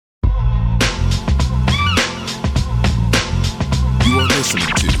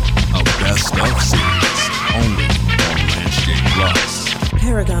listening to a best of series only on Landscape Plus.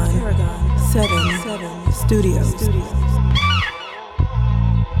 Paragon 7 Studios.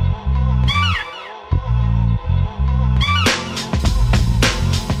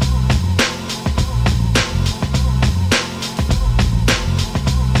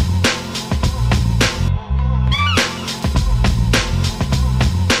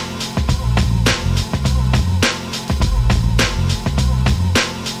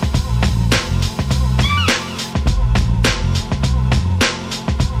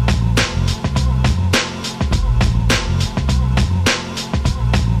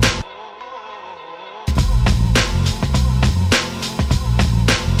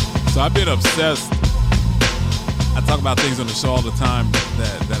 I've been obsessed. I talk about things on the show all the time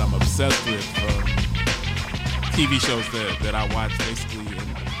that I'm obsessed with, from TV shows that I watch basically in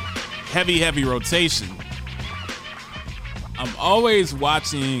heavy rotation. I'm always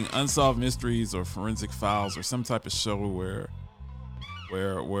watching Unsolved Mysteries or Forensic Files or some type of show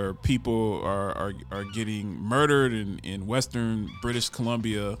where people are getting murdered in Western British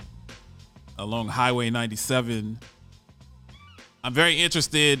Columbia along Highway 97. I'm very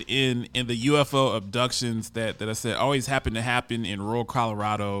interested in the UFO abductions that I said always happen in rural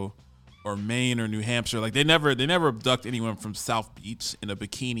Colorado or Maine or New Hampshire. Like they never abduct anyone from South Beach in a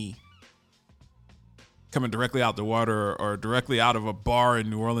bikini coming directly out the water or directly out of a bar in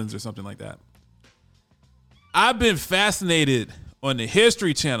New Orleans or something like that. I've been fascinated on the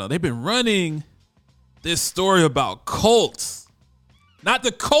History Channel. They've been running this story about cults. Not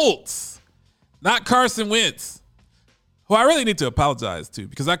the Colts, not Carson Wentz. Who I really need to apologize to,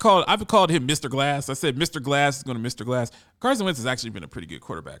 because I've called him Mr. Glass. I said Mr. Glass is going to Mr. Glass. Carson Wentz has actually been a pretty good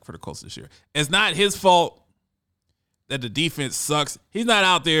quarterback for the Colts this year. It's not his fault that the defense sucks. He's not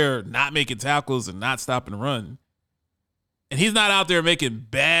out there not making tackles and not stopping the run. And he's not out there making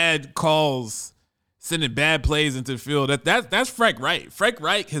bad calls, sending bad plays into the field. That's Frank Reich. Frank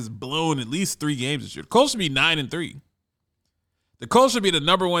Reich has blown at least 3 games this year. The Colts should be 9-3. The Colts should be the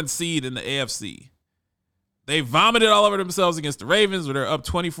number 1 seed in the AFC. They vomited all over themselves against the Ravens, where they're up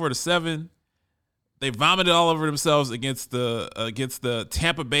 24-7. They vomited all over themselves against the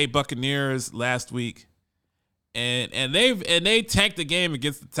Tampa Bay Buccaneers last week, and they tanked the game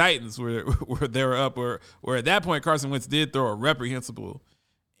against the Titans, where they were up. Where at that point Carson Wentz did throw a reprehensible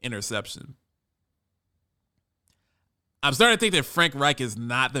interception. I'm starting to think that Frank Reich is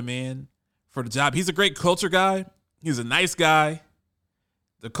not the man for the job. He's a great culture guy. He's a nice guy.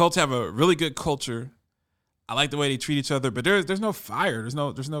 The Colts have a really good culture. I like the way they treat each other, but there's no fire. There's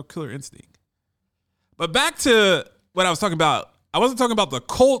no killer instinct. But back to what I was talking about. I wasn't talking about the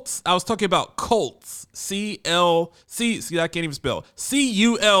Colts. I was talking about Colts. See, I can't even spell.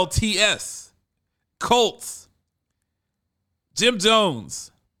 C-U-L-T-S. Colts. Jim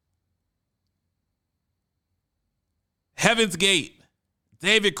Jones. Heaven's Gate.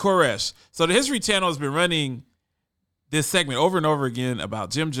 David Koresh. So the History Channel has been running this segment over and over again about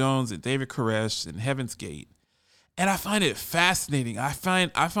Jim Jones and David Koresh and Heaven's Gate. And I find it fascinating. I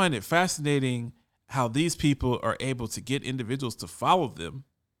find it fascinating how these people are able to get individuals to follow them.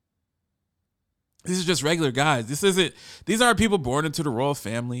 These are just regular guys. These aren't people born into the royal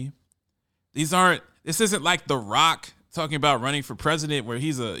family. This isn't like The Rock talking about running for president, where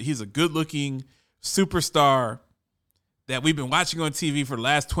he's a good-looking superstar that we've been watching on TV for the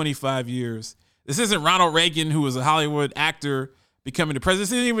last 25 years. This isn't Ronald Reagan, who was a Hollywood actor, becoming the president.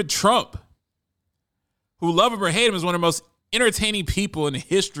 This isn't even Trump, who, love him or hate him, is one of the most entertaining people in the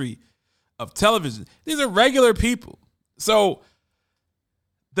history of television. These are regular people. So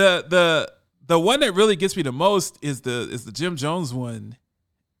the one that really gets me the most is the Jim Jones one.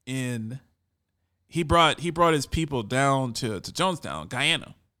 He brought his people down to Jonestown,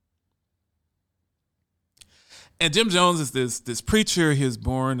 Guyana. And Jim Jones is this preacher. He was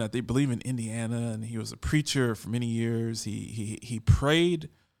born, they believe, in Indiana, and he was a preacher for many years. He preyed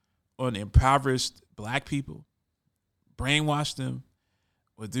on impoverished black people, brainwashed them,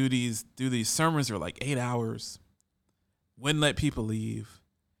 would do these sermons that were like 8 hours, wouldn't let people leave.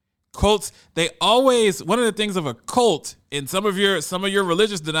 Cults, they always, one of the things of a cult in some of your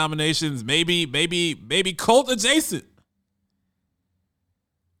religious denominations, maybe cult adjacent.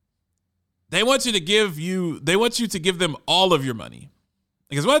 They want you to give them all of your money.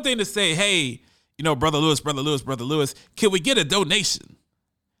 Because one thing to say, hey, Brother Lewis, can we get a donation?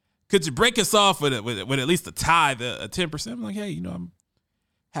 Could you break us off with at least a tithe, a 10%? I'm like, hey, I'm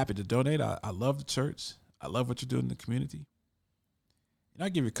happy to donate. I love the church. I love what you're doing in the community. I'll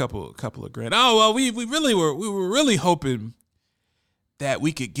give you a couple of grand. Oh, well, we were really hoping that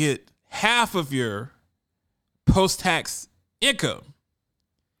we could get half of your post-tax income.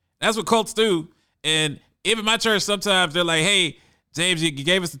 That's what cults do. And even my church, sometimes they're like, hey, James, you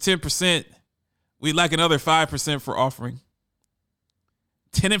gave us the 10%. We'd like another 5% for offering.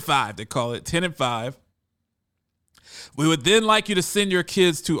 10 and 5, they call it 10 and 5. We would then like you to send your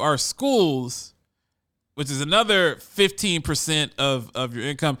kids to our schools, which is another 15% of your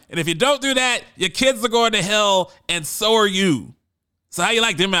income. And if you don't do that, your kids are going to hell, and so are you. So how you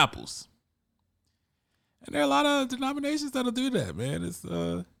like them apples? And there are a lot of denominations that'll do that, man. It's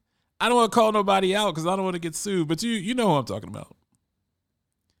I don't want to call nobody out because I don't want to get sued, but you know who I'm talking about.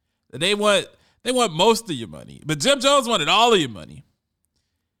 They want most of your money, but Jim Jones wanted all of your money.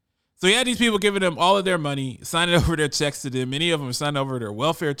 So he had these people giving them all of their money, signing over their checks to them. Many of them were signing over their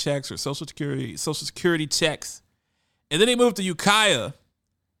welfare checks or social security checks. And then they moved to Ukiah.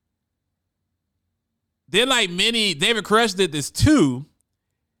 Then, like many, David Koresh did this too.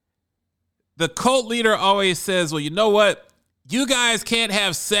 The cult leader always says, well, you know what? You guys can't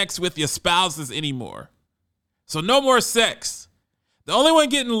have sex with your spouses anymore. So no more sex. The only one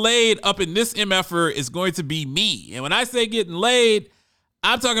getting laid up in this MFR is going to be me. And when I say getting laid,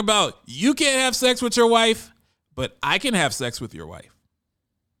 I'm talking about you can't have sex with your wife, but I can have sex with your wife.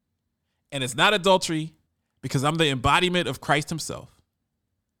 And it's not adultery because I'm the embodiment of Christ himself.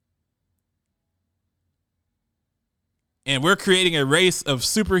 And we're creating a race of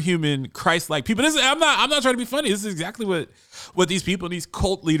superhuman Christ-like people. I'm not trying to be funny. This is exactly what these people, these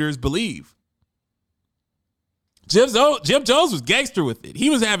cult leaders believe. Jim Jones was gangster with it.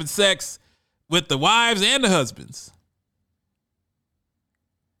 He was having sex with the wives and the husbands.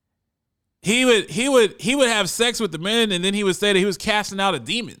 He would have sex with the men, and then he would say that he was casting out a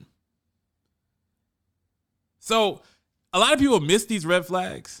demon. So a lot of people miss these red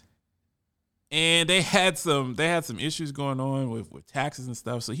flags. And they had some issues going on with taxes and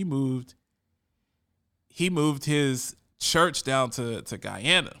stuff. So he moved his church down to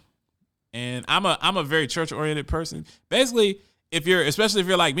Guyana. And I'm a very church oriented person. Basically, especially if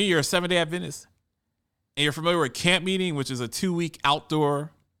you're like me, you're a 7-day Adventist, and you're familiar with camp meeting, which is a 2-week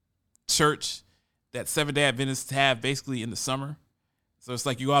outdoor church that 7-day Adventists have basically in the summer. So it's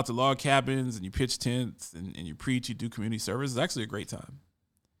like you go out to log cabins and you pitch tents and you preach, you do community service. It's actually a great time.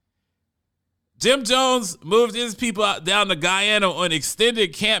 Jim Jones moved his people out down to Guyana on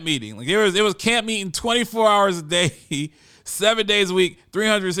extended camp meeting. Like it was camp meeting 24 hours a day, 7 days a week,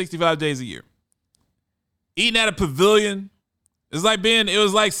 365 days a year. Eating at a pavilion. It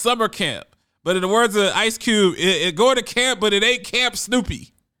was like summer camp. But in the words of Ice Cube, it going to camp, but it ain't Camp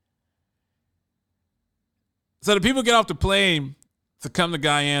Snoopy. So the people get off the plane to come to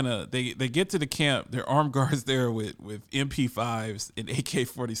Guyana. They get to the camp. There are armed guards there with MP5s and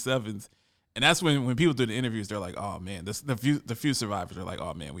AK-47s. And that's when people do the interviews, they're like, oh, man, the few survivors are like,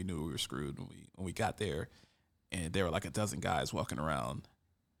 oh, man, we knew we were screwed when we got there. And there were like a dozen guys walking around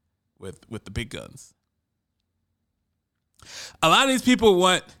with the big guns. A lot of these people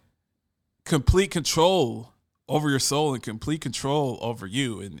want complete control over your soul and complete control over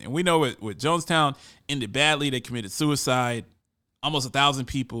you. And we know with Jonestown ended badly. They committed suicide. Almost 1,000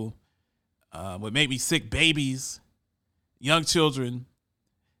 people would make me sick babies, young children.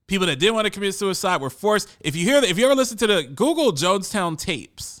 People that didn't want to commit suicide were forced. If you ever listen to the Google Jonestown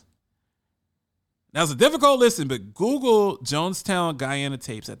tapes, now it's a difficult listen, but Google Jonestown Guyana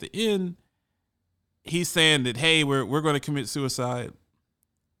tapes. At the end, he's saying that, hey, we're going to commit suicide.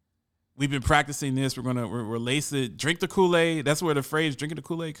 We've been practicing this. We're lace it. Drink the Kool-Aid. That's where the phrase drinking the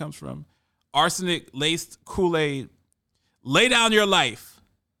Kool-Aid comes from. Arsenic laced Kool-Aid. Lay down your life.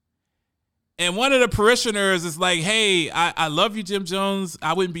 And one of the parishioners is like, hey, I love you, Jim Jones.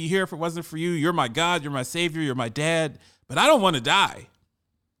 I wouldn't be here if it wasn't for you. You're my God. You're my Savior. You're my dad. But I don't want to die.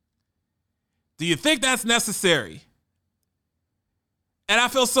 Do you think that's necessary? And I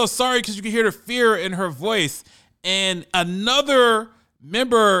feel so sorry because you can hear the fear in her voice. And another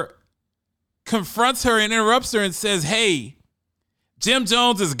member confronts her and interrupts her and says, hey, Jim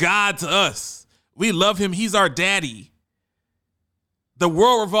Jones is God to us. We love him. He's our daddy. The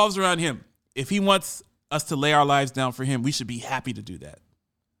world revolves around him. If he wants us to lay our lives down for him, we should be happy to do that.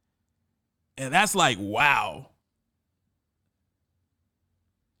 And that's like, wow.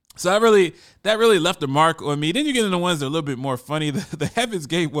 So that really left a mark on me. Then you get into the ones that are a little bit more funny. The Heaven's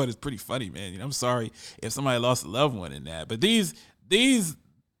Gate one is pretty funny, man. I'm sorry if somebody lost a loved one in that. But these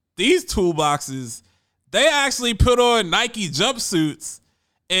toolboxes, they actually put on Nike jumpsuits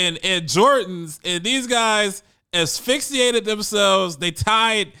and Jordans, and these guys asphyxiated themselves. They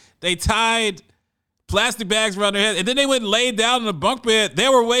tied plastic bags around their head, and then they went and laid down in a bunk bed. They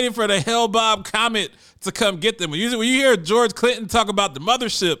were waiting for the Hale-Bopp comet to come get them. When you hear George Clinton talk about the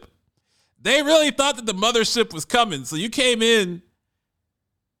mothership, they really thought that the mothership was coming. So you came in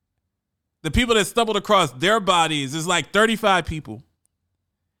the people that stumbled across their bodies is like 35 people.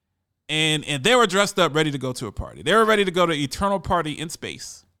 And they were dressed up, ready to go to a party. They were ready to go to Eternal Party in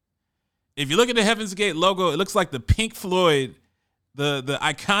space. If you look at the Heaven's Gate logo, it looks like the Pink Floyd, the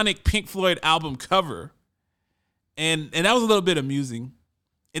iconic Pink Floyd album cover. And that was a little bit amusing.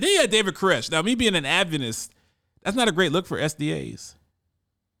 And then you had David Koresh. Now, me being an Adventist, that's not a great look for SDAs.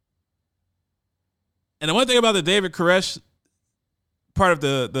 And the one thing about the David Koresh part of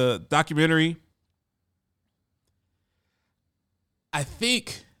the documentary, I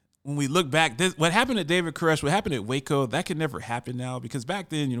think when we look back, what happened to David Koresh, what happened at Waco, that could never happen now, because back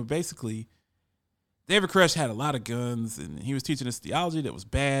then, basically, David Koresh had a lot of guns, and he was teaching this theology that was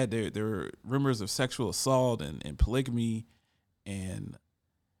bad. There were rumors of sexual assault and polygamy and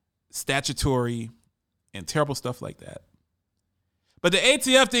statutory and terrible stuff like that. But the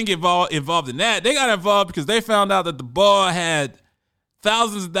ATF didn't get involved in that. They got involved because they found out that the ball had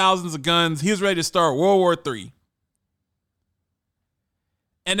thousands and thousands of guns. He was ready to start World War III.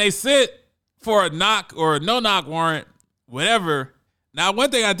 And they sent for a knock or a no-knock warrant, whatever. Now, one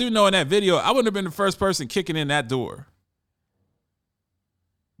thing I do know in that video, I wouldn't have been the first person kicking in that door.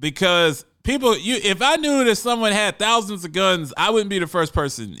 Because if I knew that someone had thousands of guns, I wouldn't be the first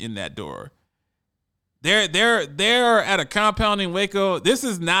person in that door. They're at a compound in Waco. This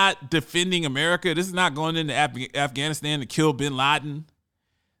is not defending America. This is not going into Afghanistan to kill bin Laden.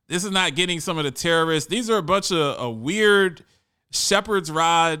 This is not getting some of the terrorists. These are a bunch of weird shepherd's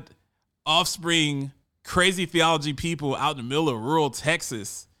rod, offspring, crazy theology people out in the middle of rural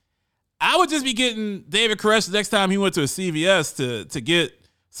Texas. I would just be getting David Koresh the next time he went to a CVS to get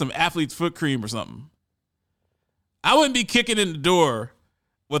some athlete's foot cream or something. I wouldn't be kicking in the door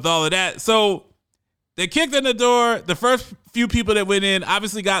with all of that. So they kicked in the door. The first few people that went in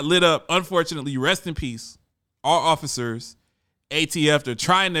obviously got lit up. Unfortunately, rest in peace. Our officers, ATF, they're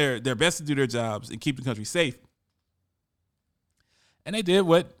trying their best to do their jobs and keep the country safe. And they did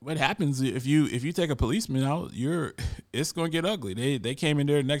what happens if you take a policeman out, it's gonna get ugly. They came in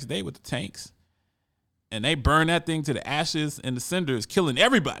there the next day with the tanks, and they burned that thing to the ashes and the cinders, killing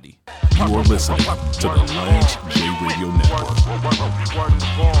everybody. You are listening to the Lance J Radio Network.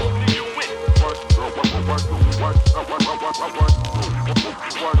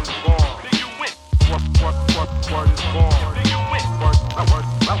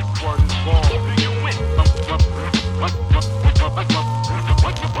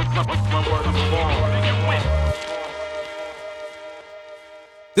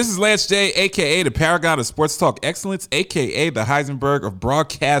 This is Lance J, a.k.a. the Paragon of Sports Talk Excellence, a.k.a. the Heisenberg of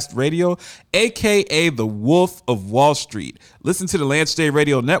Broadcast Radio, a.k.a. the Wolf of Wall Street. Listen to the Lance J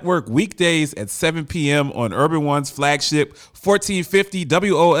Radio Network weekdays at 7 p.m. on Urban One's flagship 1450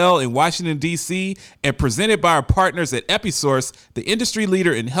 WOL in Washington, D.C., and presented by our partners at Episource, the industry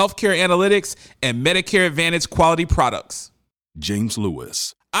leader in healthcare analytics and Medicare Advantage quality products. James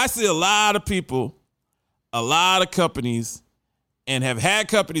Lewis. I see a lot of people, a lot of companies, and have had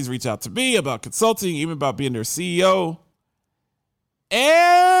companies reach out to me about consulting, even about being their CEO.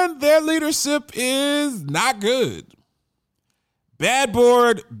 And their leadership is not good. Bad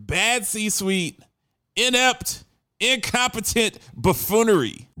board, bad C-suite, inept, incompetent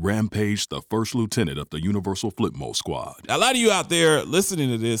buffoonery. Rampage, the first lieutenant of the Universal Flipmo Squad. A lot of you out there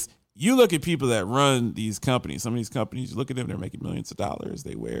listening to this, you look at people that run these companies. Some of these companies, you look at them, they're making millions of dollars.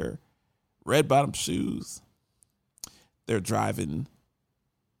 They wear red bottom shoes. They're driving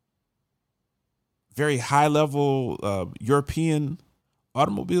very high level European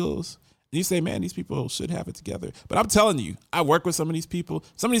automobiles. And you say, man, these people should have it together. But I'm telling you, I work with some of these people.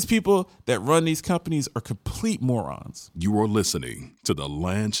 Some of these people that run these companies are complete morons. You are listening to the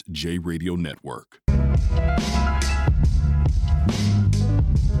Lance J Radio Network.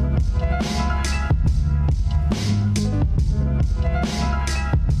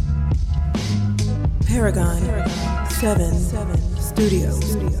 Paragon 7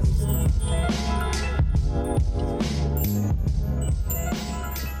 Studios.